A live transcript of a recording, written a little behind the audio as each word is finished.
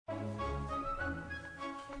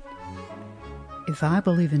If I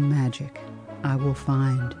believe in magic, I will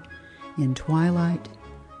find in twilight,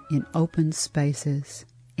 in open spaces,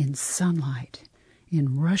 in sunlight,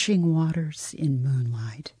 in rushing waters, in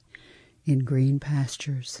moonlight, in green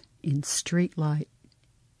pastures, in street light,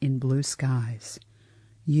 in blue skies.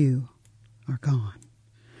 You are gone.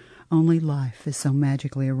 Only life is so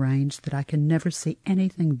magically arranged that I can never see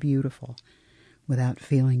anything beautiful without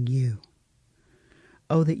feeling you.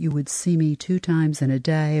 Oh, that you would see me 2 times in a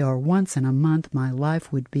day or once in a month, my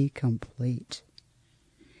life would be complete.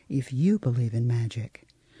 If you believe in magic,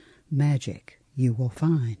 magic you will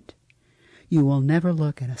find. You will never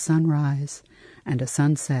look at a sunrise and a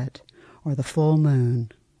sunset or the full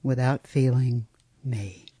moon without feeling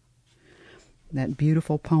me. That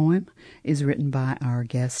beautiful poem is written by our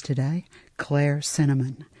guest today, Claire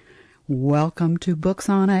Cinnamon. Welcome to Books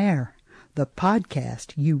on Air, the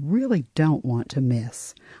podcast you really don't want to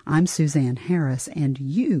miss. I'm Suzanne Harris, and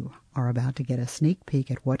you are about to get a sneak peek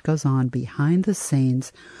at what goes on behind the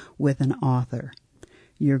scenes with an author.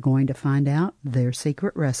 You're going to find out their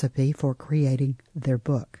secret recipe for creating their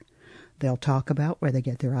book. They'll talk about where they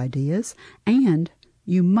get their ideas, and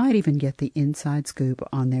you might even get the inside scoop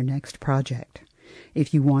on their next project.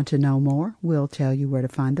 If you want to know more, we'll tell you where to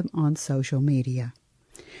find them on social media.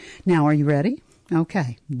 Now, are you ready?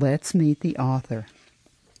 Okay, let's meet the author.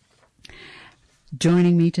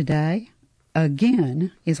 Joining me today,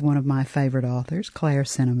 again, is one of my favorite authors, Claire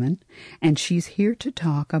Cinnamon, and she's here to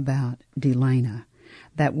talk about Delana.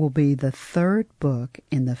 That will be the 3rd book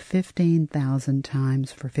in the 15,000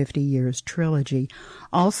 Times for 50 Years trilogy,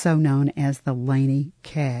 also known as the Lainey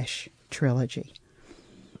Cash trilogy.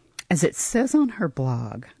 As it says on her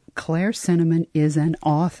blog, Claire Cinnamon is an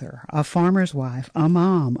author, a farmer's wife, a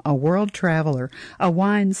mom, a world traveler, a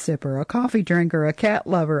wine sipper, a coffee drinker, a cat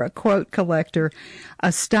lover, a quote collector,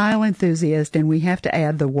 a style enthusiast, and we have to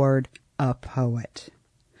add the word, a poet.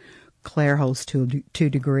 Claire holds two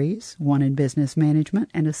degrees, one in business management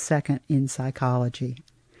and a second in psychology.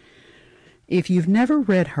 If you've never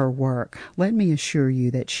read her work, let me assure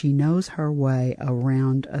you that she knows her way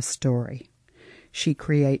around a story. She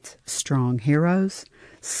creates strong heroes,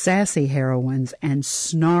 sassy heroines, and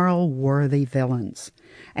snarl-worthy villains.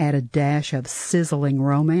 Add a dash of sizzling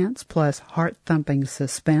romance plus heart-thumping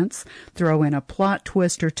suspense. Throw in a plot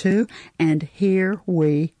twist or two, and here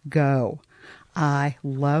we go. I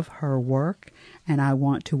love her work, and I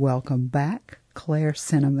want to welcome back Claire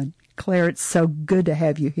Cinnamon. Claire, it's so good to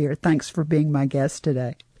have you here. Thanks for being my guest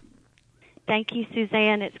today. Thank you,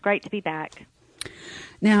 Suzanne. It's great to be back.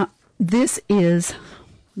 Now, this is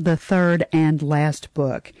the 3rd and last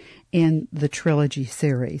book in the trilogy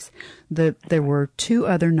series. There were 2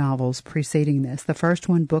 other novels preceding this. The first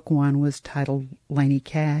one, book 1, was titled Lainey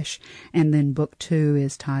Cash, and then book 2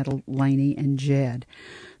 is titled Lainey and Jed.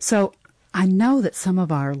 So I know that some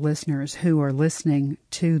of our listeners who are listening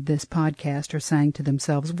to this podcast are saying to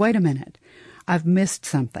themselves, wait a minute, I've missed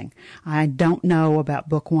something. I don't know about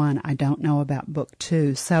book 1. I don't know about book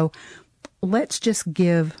 2. So let's just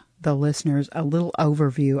give the listeners a little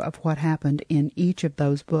overview of what happened in each of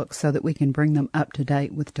those books so that we can bring them up to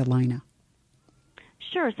date with Delana.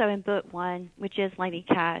 Sure. So in book 1, which is Lainey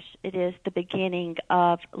Cash, it is the beginning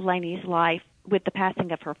of Lainey's life with the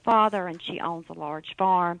passing of her father, and she owns a large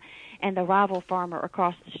farm, and the rival farmer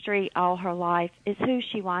across the street all her life is who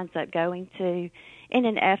she winds up going to in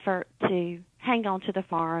an effort to hang on to the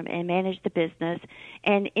farm and manage the business.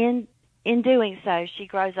 And in doing so, she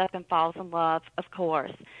grows up and falls in love, of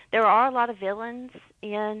course. There are a lot of villains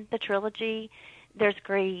in the trilogy. There's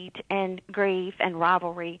greed and grief and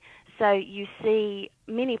rivalry. So you see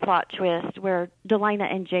many plot twists where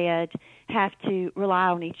Delana and Jed have to rely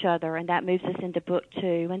on each other, and that moves us into book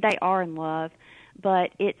 2, and they are in love.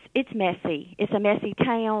 But it's messy. It's a messy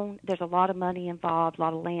town. There's a lot of money involved, a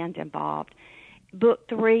lot of land involved. Book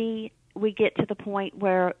 3, we get to the point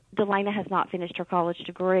where Delana has not finished her college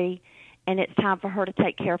degree, and it's time for her to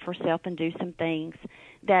take care of herself and do some things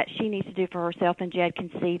that she needs to do for herself, and Jed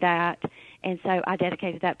can see that. And so I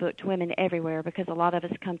dedicated that book to women everywhere because a lot of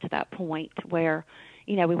us come to that point where,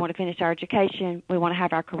 we want to finish our education, we want to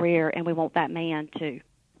have our career, and we want that man too.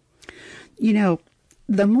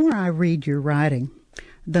 The more I read your writing,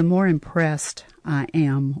 the more impressed I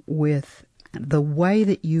am with the way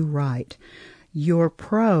that you write. Your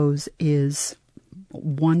prose is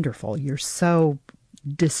wonderful. You're so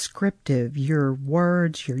descriptive. Your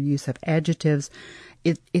words, your use of adjectives,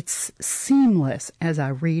 it's seamless as I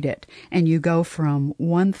read it. And you go from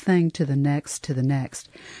one thing to the next to the next.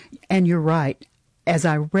 And you're right. As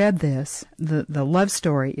I read this, the love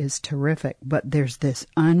story is terrific, but there's this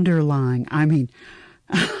underlying,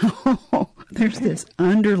 there's this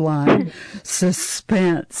underlying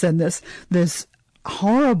suspense and this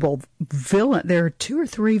horrible villain. There are 2 or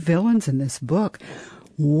 3 villains in this book.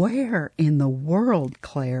 Where in the world,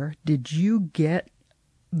 Claire, did you get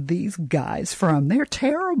these guys from? They're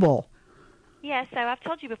terrible. Yeah, so I've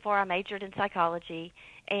told you before I majored in psychology,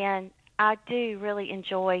 and I do really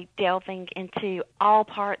enjoy delving into all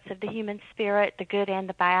parts of the human spirit, the good and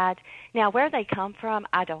the bad. Now, where they come from,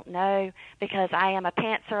 I don't know, because I am a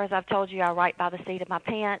pantser. As I've told you, I write by the seat of my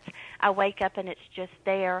pants. I wake up and it's just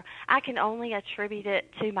there. I can only attribute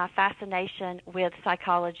it to my fascination with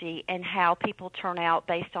psychology and how people turn out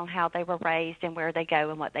based on how they were raised and where they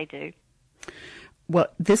go and what they do. Well,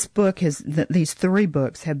 this book these 3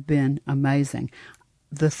 books have been amazing.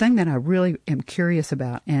 The thing that I really am curious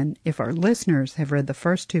about, and if our listeners have read the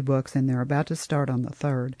first 2 books and they're about to start on the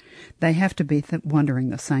 3rd, they have to be wondering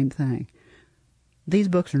the same thing. These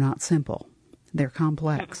books are not simple. They're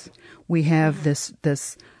complex. We have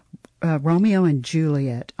this Romeo and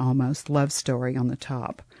Juliet almost love story on the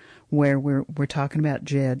top, where we're talking about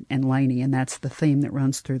Jed and Laney, and that's the theme that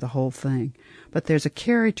runs through the whole thing. But there's a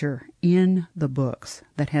character in the books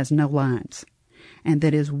that has no lines, and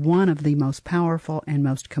that is one of the most powerful and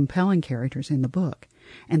most compelling characters in the book.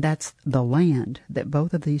 And that's the land that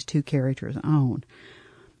both of these 2 characters own.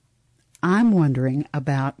 I'm wondering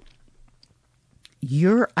about,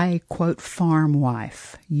 you're a, quote, farm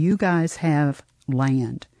wife. You guys have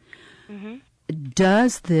land. Mm-hmm.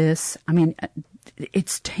 Does this, I mean,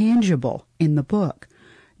 it's tangible in the book.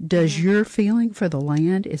 Does your feeling for the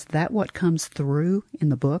land, is that what comes through in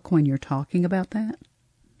the book when you're talking about that?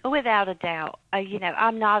 Without a doubt.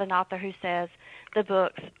 I'm not an author who says the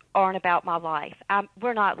books aren't about my life.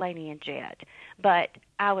 We're not Laney and Jed, but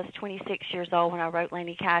I was 26 years old when I wrote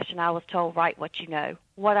Laney Cash, and I was told, write what you know.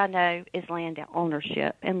 What I know is land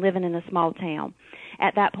ownership and living in a small town.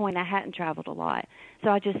 At that point, I hadn't traveled a lot, so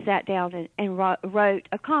I just sat down and wrote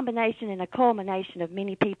a combination and a culmination of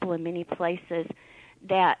many people and many places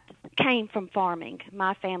that came from farming.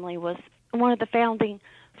 My family was one of the founding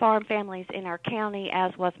farm families in our county,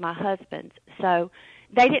 as was my husband's. So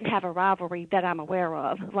they didn't have a rivalry that I'm aware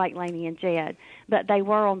of, like Laney and Jed, but they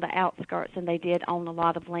were on the outskirts, and they did own a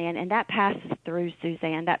lot of land, and that passes through,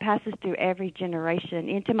 Suzanne. That passes through every generation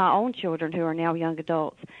into my own children who are now young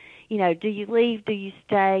adults. Do you leave? Do you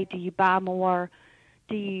stay? Do you buy more?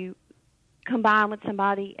 Do you combine with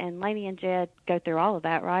somebody? And Laney and Jed go through all of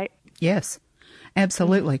that, right? Yes.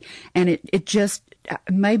 Absolutely. And it just,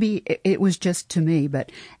 maybe it was just to me,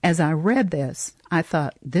 but as I read this, I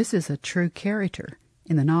thought, this is a true character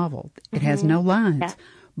in the novel. It has no lines,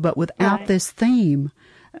 but without this theme,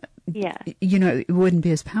 it wouldn't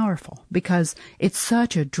be as powerful, because it's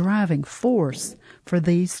such a driving force for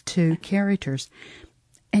these 2 characters.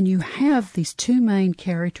 And you have these 2 main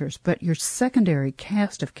characters, but your secondary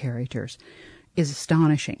cast of characters is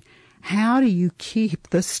astonishing. How do you keep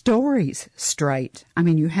the stories straight? I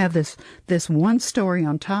mean, you have this one story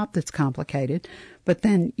on top that's complicated, but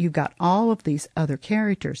then you've got all of these other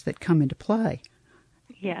characters that come into play.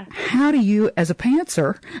 Yeah. How do you, as a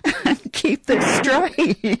pantser, keep this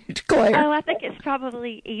straight, Claire? Oh, I think it's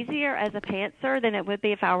probably easier as a pantser than it would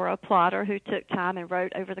be if I were a plotter who took time and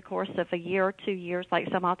wrote over the course of a year or 2 years like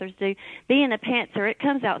some authors do. Being a pantser, it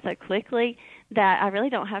comes out so quickly that I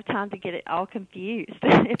really don't have time to get it all confused,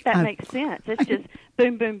 if that makes sense. It's just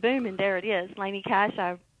boom, boom, boom, and there it is. Laney Cash,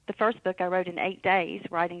 the first book I wrote in 8 days,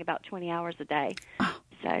 writing about 20 hours a day.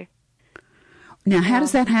 So... Now, how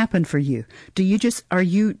does that happen for you? Do you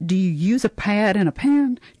use a pad and a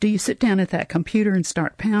pen? Do you sit down at that computer and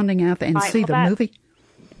start pounding out and see the movie?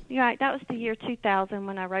 Right, that was the year 2000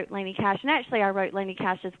 when I wrote Laney Cash. And actually, I wrote Laney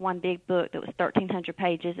Cash as one big book that was 1,300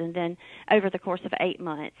 pages, and then over the course of 8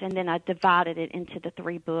 months. And then I divided it into the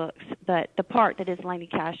 3 books. But the part that is Laney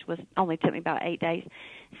Cash only took me about 8 days.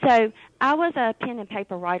 So I was a pen and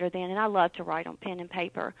paper writer then, and I love to write on pen and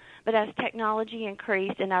paper. But as technology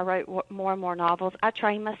increased and I wrote more and more novels, I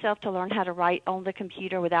trained myself to learn how to write on the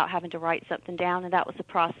computer without having to write something down, and that was the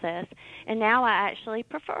process. And now I actually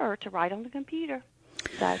prefer to write on the computer.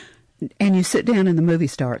 So. And you sit down and the movie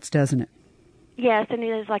starts, doesn't it? Yes, and it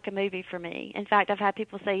is like a movie for me. In fact, I've had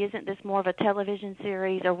people say, isn't this more of a television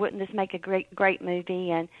series, or wouldn't this make a great movie?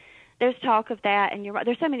 And there's talk of that, and you're right.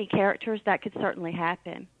 There's so many characters that could certainly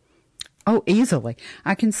happen. Oh, easily.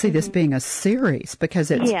 I can see this being a series, because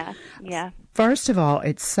it's, first of all,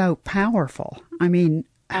 it's so powerful. I mean,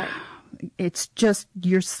 it's just,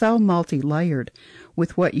 you're so multi-layered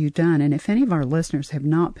with what you've done. And if any of our listeners have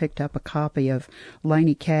not picked up a copy of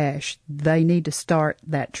Laney Cash, they need to start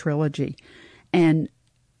that trilogy and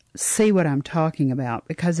see what I'm talking about,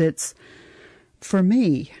 because it's, for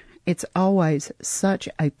me, It's always such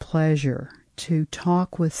a pleasure to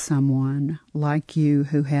talk with someone like you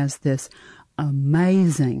who has this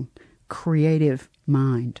amazing creative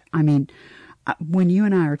mind. I mean, when you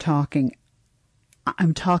and I are talking,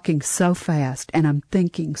 I'm talking so fast and I'm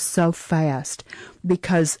thinking so fast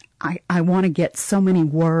because I want to get so many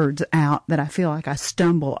words out that I feel like I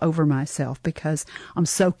stumble over myself because I'm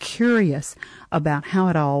so curious about how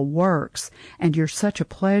it all works. And you're such a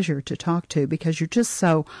pleasure to talk to because you're just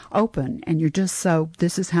so open and you're just so,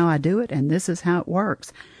 this is how I do it and this is how it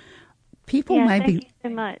works. People thank you so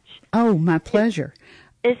much. Oh, my pleasure.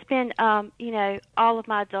 It's been, all of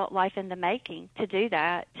my adult life in the making to do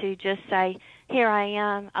that, to just say, here I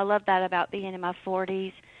am. I love that about being in my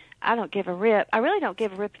 40s. I don't give a rip. I really don't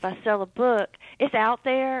give a rip if I sell a book. It's out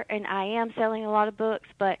there, and I am selling a lot of books,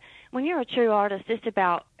 but when you're a true artist, it's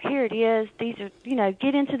about, here it is. These are,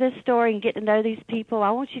 get into this story and get to know these people.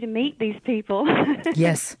 I want you to meet these people.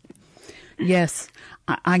 Yes. Yes.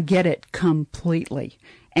 I get it completely.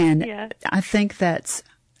 And yeah. I think that's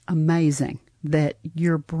amazing that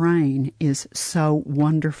your brain is so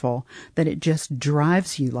wonderful that it just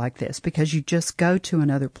drives you like this because you just go to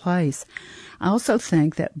another place. I also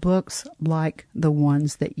think that books like the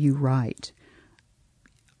ones that you write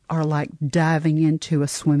are like diving into a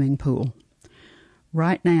swimming pool.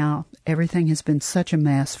 Right now, everything has been such a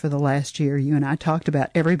mess for the last year. You and I talked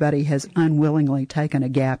about everybody has unwillingly taken a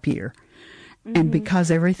gap year. Mm-hmm. And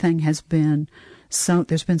because everything has been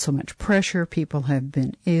there's been so much pressure. People have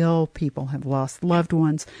been ill. People have lost loved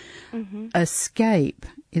ones. Mm-hmm. Escape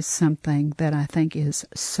is something that I think is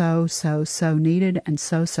so needed and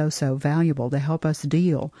so valuable to help us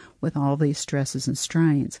deal with all these stresses and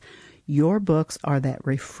strains. Your books are that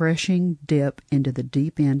refreshing dip into the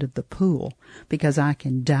deep end of the pool because I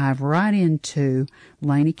can dive right into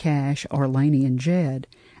Lainey Cash or Laney and Jed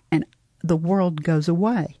and the world goes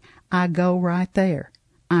away. I go right there.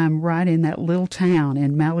 I'm right in that little town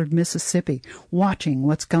in Mallard, Mississippi, watching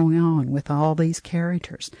what's going on with all these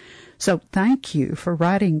characters. So thank you for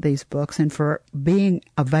writing these books and for being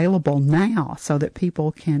available now so that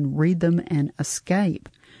people can read them and escape.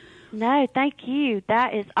 No, thank you.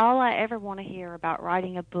 That is all I ever want to hear about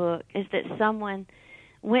writing a book, is that someone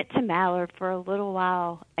went to Mallard for a little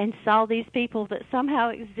while and saw these people that somehow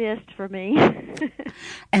exist for me.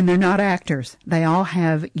 And they're not actors. They all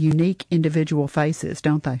have unique individual faces,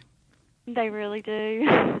 don't they? They really do.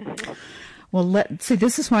 Well, see,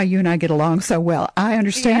 this is why you and I get along so well. I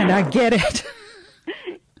understand. Yeah. I get it.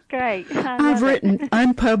 Great. I've written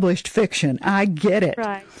unpublished fiction. I get it.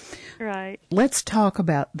 Right. Let's talk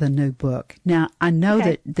about the new book. Now, I know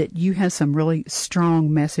that you have some really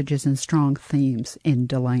strong messages and strong themes in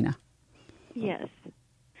Delana. Yes.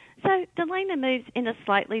 So Delana moves in a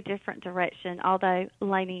slightly different direction, although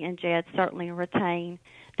Laney and Jed certainly retain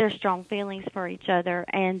their strong feelings for each other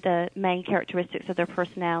and the main characteristics of their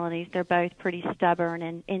personalities. They're both pretty stubborn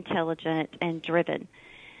and intelligent and driven.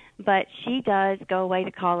 But she does go away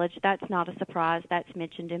to college. That's not a surprise. That's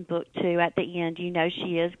mentioned in Book 2 at the end. You know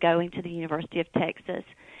she is going to the University of Texas.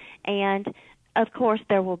 And, of course,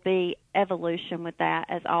 there will be evolution with that,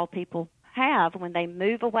 as all people have when they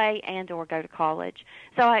move away and or go to college.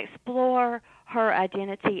 So I explore her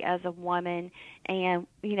identity as a woman and,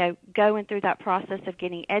 going through that process of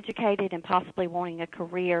getting educated and possibly wanting a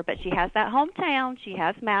career. But she has that hometown. She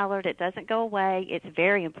has Mallard. It doesn't go away. It's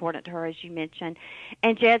very important to her, as you mentioned.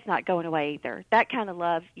 And Jed's not going away either. That kind of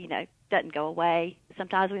love, doesn't go away.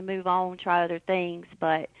 Sometimes we move on, try other things,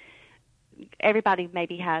 but everybody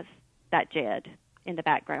maybe has that Jed in the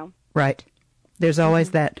background. Right. There's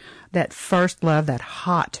always that first love, that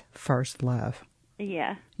hot first love.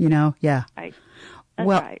 Yeah. Yeah. Right. That's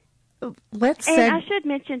right. And I should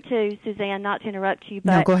mention, too, Suzanne, not to interrupt you,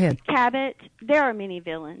 but no, go ahead. Cabot, there are many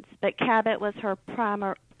villains, but Cabot was her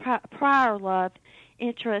prior love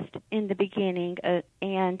interest in the beginning,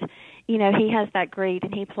 and, he has that greed,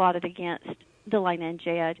 and he plotted against Delana and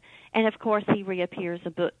Jed. And, of course, he reappears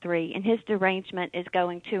in Book 3, and his derangement is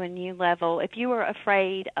going to a new level. If you were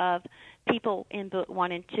afraid of people in Book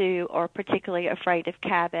 1 and 2, or particularly afraid of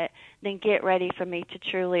Cabot, then get ready for me to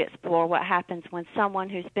truly explore what happens when someone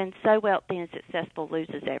who's been so wealthy and successful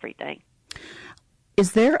loses everything.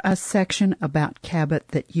 Is there a section about Cabot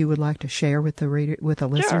that you would like to share with the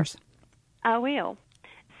listeners? Sure. I will.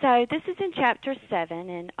 So this is in Chapter 7,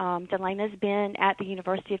 and Delana's been at the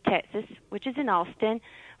University of Texas, which is in Austin,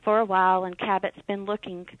 for a while, and Cabot's been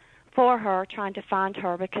looking for her, trying to find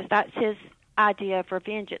her, because that's his idea of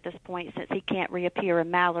revenge at this point, since he can't reappear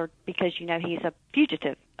in Mallard because, he's a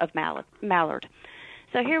fugitive of Mallard.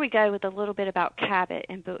 So here we go with a little bit about Cabot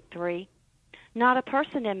in Book 3. Not a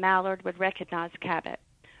person in Mallard would recognize Cabot.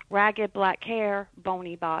 ragged black hair,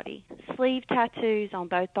 bony body, sleeve tattoos on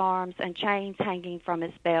both arms, and chains hanging from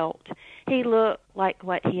his belt. He looked like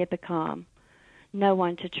what he had become. No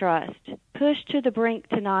one to trust. Pushed to the brink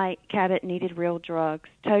tonight, Cabot needed real drugs.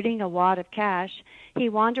 Toting a wad of cash, he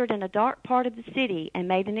wandered in a dark part of the city and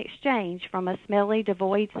made an exchange from a smelly,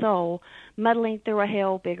 devoid soul muddling through a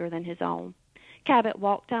hell bigger than his own. Cabot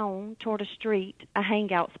walked on toward a street, a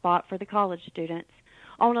hangout spot for the college students.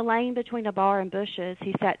 On a lane between a bar and bushes,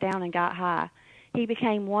 he sat down and got high. He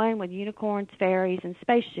became one with unicorns, fairies, and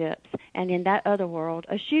spaceships, and in that other world,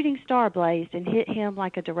 a shooting star blazed and hit him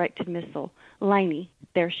like a directed missile. Laney,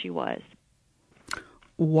 there she was.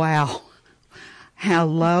 Wow. How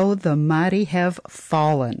low the mighty have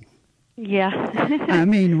fallen. Yeah. I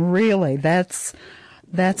mean, really, that's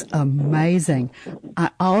amazing. I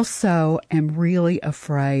also am really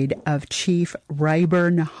afraid of Chief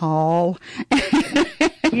Rayburn Hall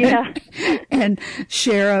Yeah. and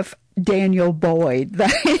Sheriff Daniel Boyd.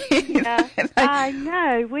 Yeah, I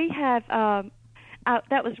know. We have,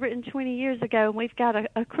 that was written 20 years ago, and we've got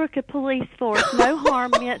a crooked police force. No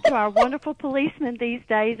harm meant to our wonderful policemen these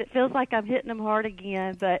days. It feels like I'm hitting them hard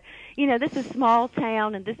again. But, this is small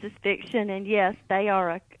town, and this is fiction, and yes, they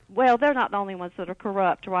are they're not the only ones that are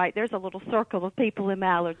corrupt, right? There's a little circle of people in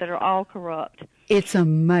Mallard that are all corrupt. It's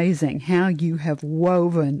amazing how you have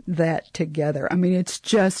woven that together. I mean, it's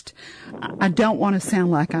just, I don't want to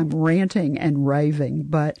sound like I'm ranting and raving,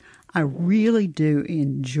 but I really do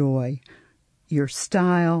enjoy your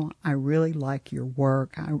style. I really like your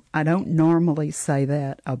work. I don't normally say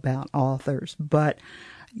that about authors, but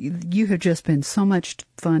you have just been so much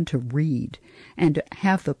fun to read, and to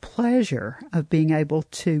have the pleasure of being able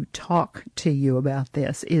to talk to you about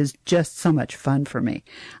this is just so much fun for me.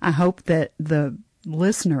 I hope that the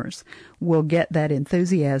listeners will get that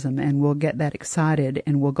enthusiasm and will get that excited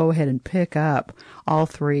and will go ahead and pick up all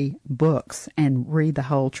 3 books and read the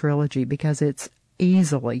whole trilogy, because it's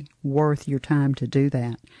easily worth your time to do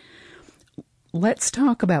that. Let's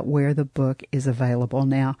talk about where the book is available.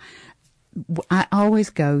 Now, I always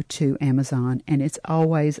go to Amazon, and it's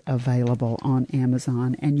always available on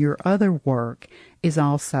Amazon, and your other work is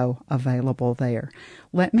also available there.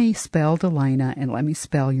 Let me spell Delana, and let me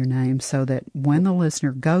spell your name so that when the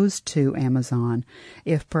listener goes to Amazon,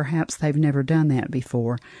 if perhaps they've never done that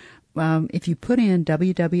before, if you put in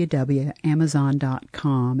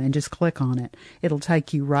www.amazon.com and just click on it, it'll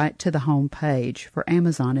take you right to the home page for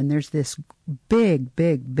Amazon, and there's this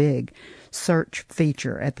big search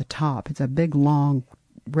feature at the top. It's a big, long,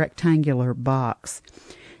 rectangular box.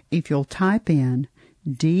 If you'll type in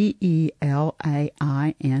Delana,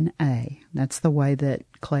 that's the way that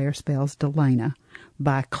Claire spells Delana,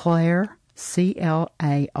 by Claire,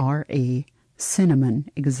 Clare, Cinnamon,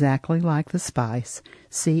 exactly like the spice,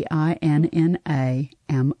 Cinnamon,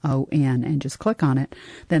 and just click on it.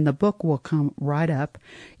 Then the book will come right up.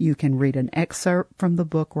 You can read an excerpt from the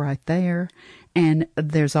book right there, and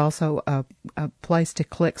there's also a place to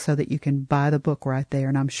click so that you can buy the book right there,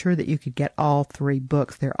 and I'm sure that you could get all 3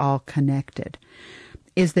 books. They're all connected.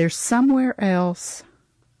 Is there somewhere else,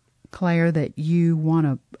 Claire, that you want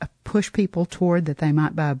to push people toward, that they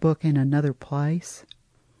might buy a book in another place?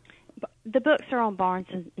 The books are on Barnes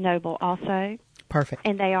 & Noble also. Perfect.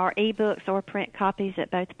 And they are e-books or print copies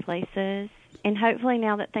at both places. And hopefully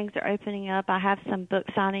now that things are opening up, I have some book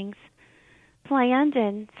signings planned,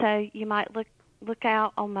 and so you might look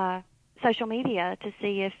out on my social media to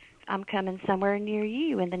see if I'm coming somewhere near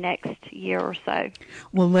you in the next year or so.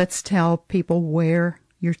 Well, let's tell people where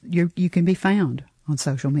you can be found on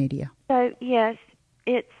social media. So, yes,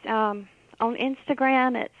 it's on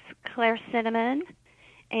Instagram, it's Claire Cinnamon.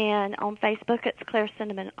 And on Facebook, it's Claire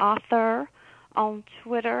Cinnamon Author. On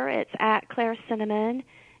Twitter, it's at Claire Cinnamon.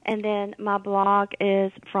 And then my blog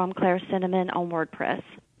is From Claire Cinnamon on WordPress.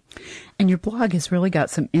 And your blog has really got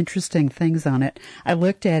some interesting things on it. I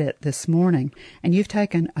looked at it this morning, and you've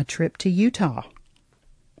taken a trip to Utah.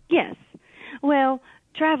 Yes. Well,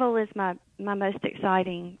 travel is my most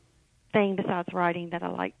exciting thing besides writing that I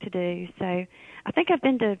like to do. So I think I've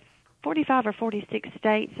been to 45 or 46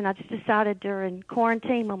 states, and I just decided during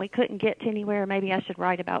quarantine when we couldn't get to anywhere, maybe I should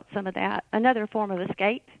write about some of that. Another form of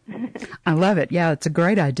escape. I love it. Yeah, it's a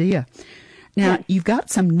great idea. Now, yes, you've got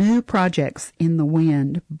some new projects in the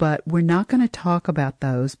wind, but we're not going to talk about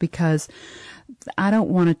those because I don't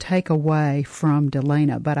want to take away from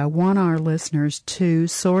Delana, but I want our listeners to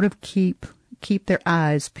sort of keep their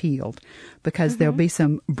eyes peeled, because there'll be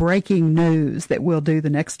some breaking news that we'll do the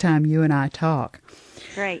next time you and I talk.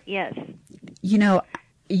 Great, yes. You know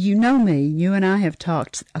me, you and I have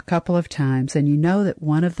talked a couple of times, and you know that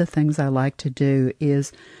one of the things I like to do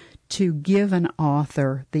is to give an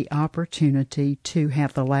author the opportunity to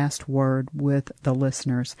have the last word with the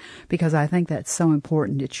listeners, because I think that's so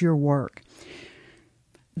important. It's your work.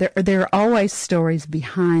 There are always stories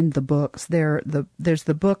behind the books. There's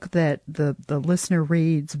the book that the listener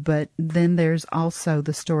reads, but then there's also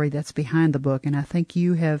the story that's behind the book. And I think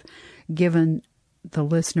you have given the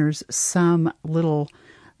listeners some little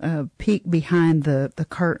peek behind the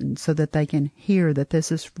curtain so that they can hear that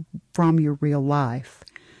this is from your real life.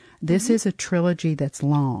 This is a trilogy that's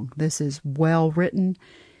long. This is well written.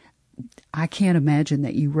 I can't imagine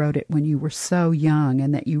that you wrote it when you were so young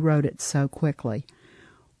and that you wrote it so quickly.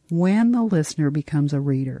 When the listener becomes a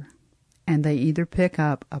reader and they either pick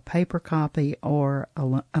up a paper copy or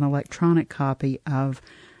an electronic copy of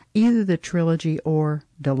either the trilogy or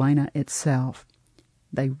Delana itself,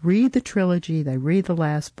 they read the trilogy, they read the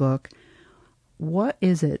last book, what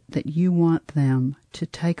is it that you want them to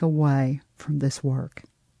take away from this work?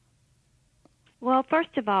 Well,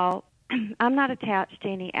 first of all, I'm not attached to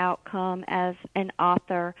any outcome as an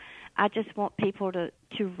author. I just want people to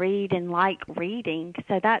read and like reading.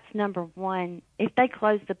 So that's number one. If they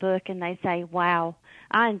close the book and they say, wow,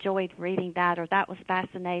 I enjoyed reading that, or that was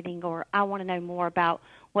fascinating, or I want to know more about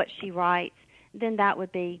what she writes, then that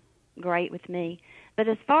would be great with me. But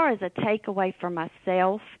as far as a takeaway for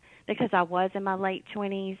myself, because I was in my late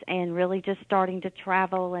 20s and really just starting to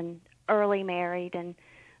travel and early married and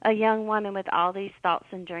a young woman with all these thoughts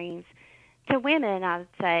and dreams, to women, I would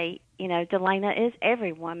say, Delana is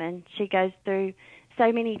every woman. She goes through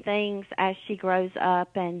so many things as she grows up,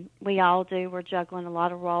 and we all do. We're juggling a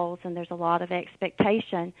lot of roles, and there's a lot of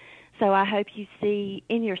expectation. So I hope you see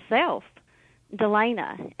in yourself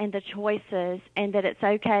Delana and the choices, and that it's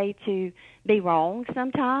okay to be wrong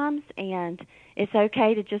sometimes, and it's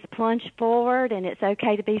okay to just plunge forward, and it's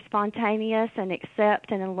okay to be spontaneous and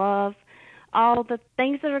accept and love all the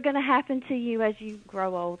things that are going to happen to you as you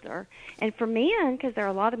grow older. And for men, because there are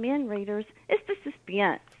a lot of men readers, it's the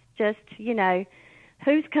suspense. Just,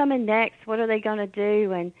 who's coming next? What are they going to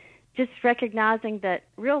do? And just recognizing that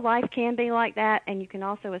real life can be like that, and you can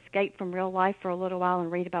also escape from real life for a little while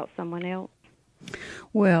and read about someone else.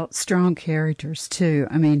 Well, strong characters, too.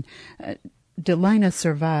 I mean, Delana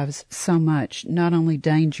survives so much, not only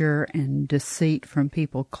danger and deceit from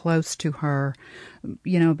people close to her,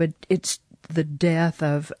 but it's the death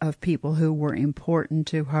of people who were important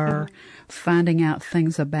to her, finding out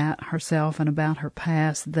things about herself and about her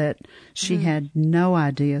past that she had no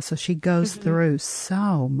idea. So she goes through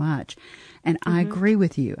so much. And I agree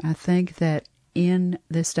with you. I think that in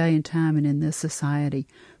this day and time and in this society,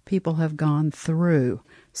 people have gone through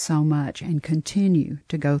so much and continue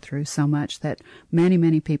to go through so much that many,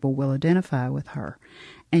 many people will identify with her.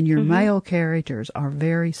 And your male characters are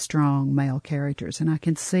very strong male characters, and I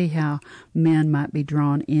can see how men might be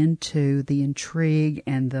drawn into the intrigue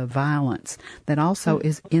and the violence that also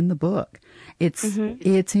is in the book. It's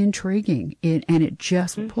intriguing, and it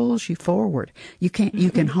just pulls you forward. You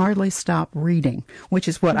can hardly stop reading, which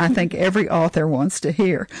is what I think every author wants to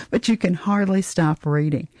hear. But you can hardly stop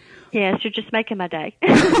reading. Yes, you're just making my day.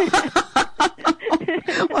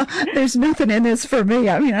 Well, there's nothing in this for me.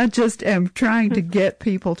 I mean, I just am trying to get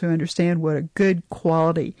people to understand what a good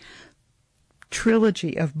quality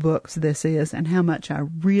trilogy of books this is, and how much I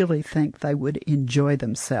really think they would enjoy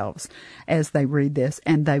themselves as they read this,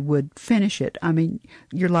 and they would finish it. I mean,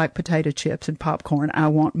 you're like potato chips and popcorn. I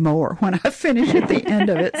want more when I finish at the end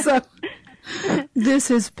of it. So this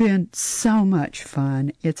has been so much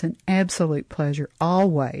fun. It's an absolute pleasure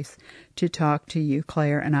always to talk to you,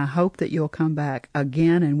 Claire, and I hope that you'll come back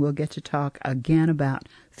again and we'll get to talk again about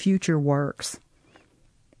future works.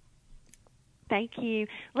 Thank you.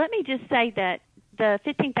 Let me just say that the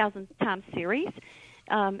 15,000 Times series,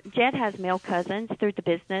 Jed has male cousins through the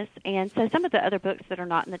business, and so some of the other books that are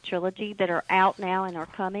not in the trilogy that are out now and are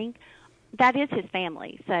coming, that is his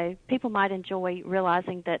family. So people might enjoy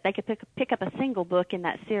realizing that they could pick up a single book in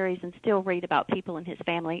that series and still read about people in his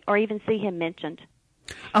family, or even see him mentioned.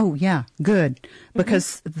 Oh, yeah, good.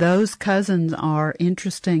 Because those cousins are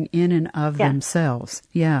interesting in and of themselves.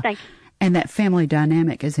 Yeah. Thank you. And that family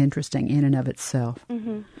dynamic is interesting in and of itself.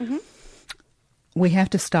 We have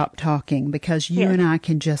to stop talking because you and I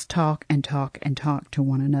can just talk and talk and talk to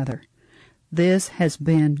one another. This has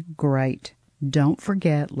been great. Don't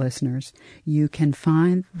forget, listeners, you can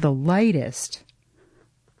find the latest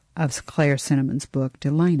of Claire Cinnamon's book,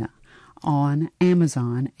 Delana, on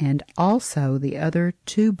Amazon, and also the other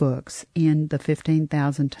two books in the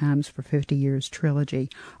 15,000 Times for 50 Years trilogy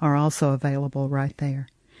are also available right there.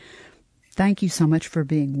 Thank you so much for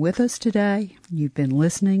being with us today. You've been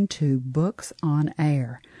listening to Books on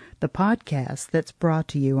Air. the podcast that's brought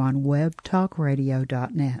to you on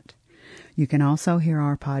webtalkradio.net. You can also hear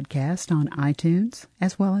our podcast on iTunes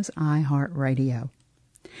as well as iHeartRadio.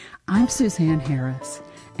 I'm Suzanne Harris,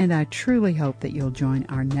 and I truly hope that you'll join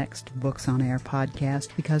our next Books on Air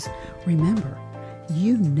podcast because, remember,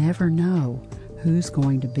 you never know who's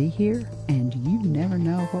going to be here, and you never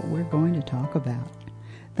know what we're going to talk about.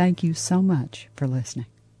 Thank you so much for listening.